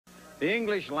The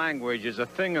English language is a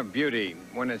thing of beauty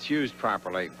when it's used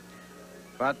properly,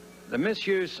 but the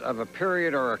misuse of a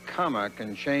period or a comma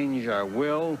can change a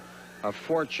will, a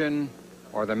fortune,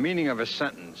 or the meaning of a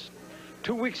sentence.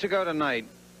 2 weeks ago tonight,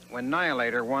 when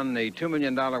Annihilator won the $2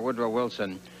 million Woodrow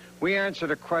Wilson, we answered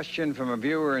a question from a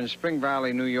viewer in Spring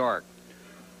Valley, New York,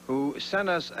 who sent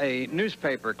us a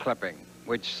newspaper clipping,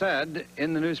 which said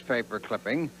in the newspaper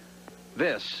clipping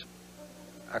this.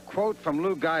 A quote from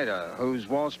Lou Gaida, whose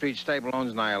Wall Street stable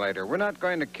owns Annihilator. "We're not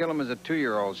going to kill him as a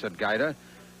 2-year-old, said Gaida.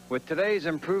 With today's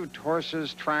improved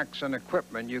horses, tracks, and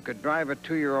equipment, you could drive a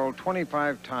 2-year-old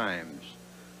 25 times.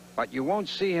 But you won't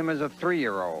see him as a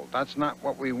 3-year-old. That's not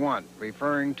what we want,"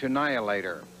 referring to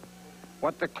Annihilator.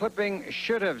 What the clipping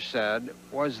should have said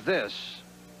was this.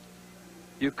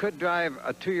 You could drive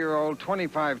a 2-year-old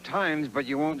 25 times, but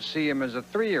you won't see him as a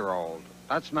 3-year-old.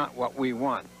 That's not what we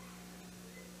want.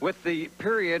 With the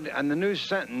period and the new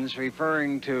sentence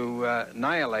referring to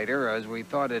Annihilator, as we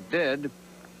thought it did,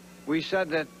 we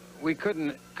said that we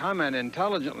couldn't comment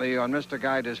intelligently on Mr.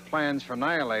 Gaida's plans for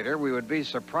Annihilator. We would be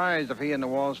surprised if he and the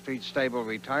Wall Street stable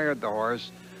retired the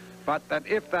horse, but that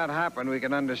if that happened, we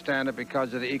can understand it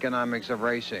because of the economics of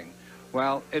racing.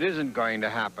 Well, it isn't going to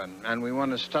happen, and we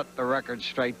want to set the record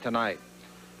straight tonight.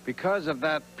 Because of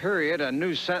that period, a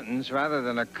new sentence rather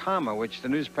than a comma, which the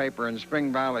newspaper in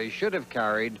Spring Valley should have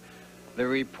carried, the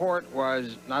report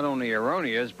was not only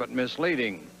erroneous but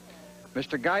misleading.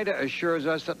 Mr. Gaida assures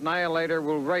us that Annihilator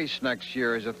will race next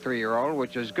year as a 3-year-old,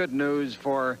 which is good news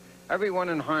for everyone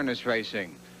in harness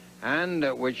racing, and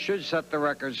which should set the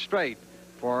record straight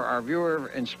for our viewer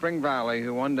in Spring Valley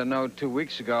who wanted to know 2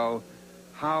 weeks ago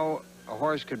how a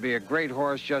horse could be a great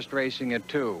horse just racing at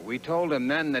 2. We told him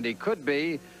then that he could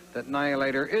be, that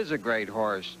Annihilator is a great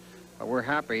horse. But we're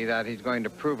happy that he's going to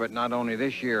prove it not only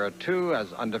this year at 2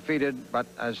 as undefeated, but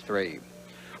as 3.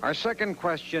 Our second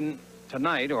question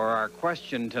tonight, or our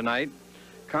question tonight,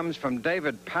 comes from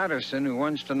David Patterson, who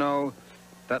wants to know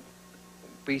that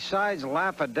besides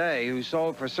Laugh a Day, who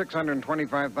sold for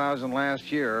 $625,000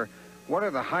 last year, what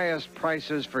are the highest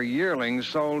prices for yearlings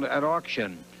sold at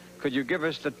auction? Could you give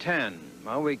us the 10?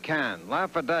 Well, we can.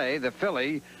 Laugh a Day, the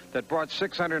filly that brought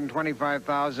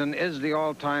 $625,000, is the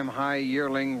all-time high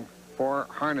yearling for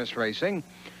harness racing.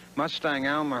 Mustang,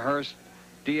 Almahurst,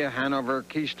 Dia Hanover,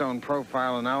 Keystone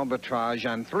Profile, and Albatross,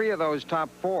 and 3 of those top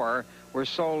 4 were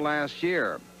sold last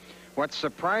year. What's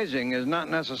surprising is not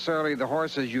necessarily the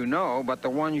horses you know, but the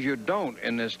ones you don't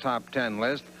in this top 10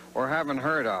 list or haven't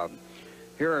heard of.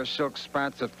 Here are Silk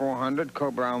Spats at $400,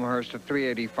 Cobra Elmhurst at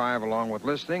 $385, along with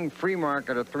listing, Free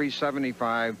Market at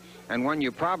 $375, and one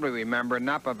you probably remember,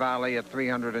 Napa Valley at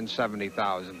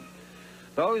 $370,000.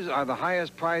 Those are the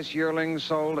highest price yearlings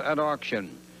sold at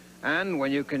auction. And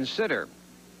when you consider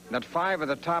that 5 of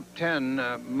the top 10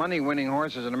 money-winning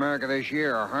horses in America this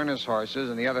year are harness horses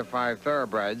and the other 5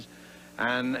 thoroughbreds,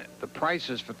 and the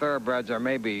prices for thoroughbreds are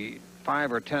maybe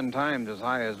 5 or 10 times as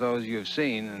high as those you've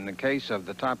seen. In the case of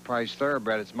the top price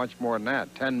thoroughbred, it's much more than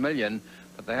that, 10 million,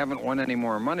 but they haven't won any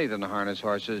more money than the harness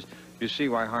horses. You see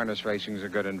why harness racing is a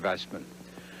good investment.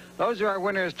 Those are our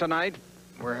winners tonight.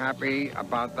 We're happy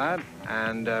about that,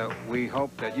 and we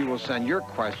hope that you will send your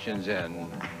questions in.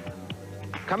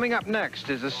 Coming up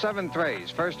next is the 7th race,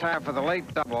 first half of the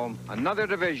late double, another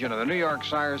division of the New York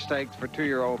Sire Stakes for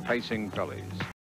 2-year-old pacing fillies.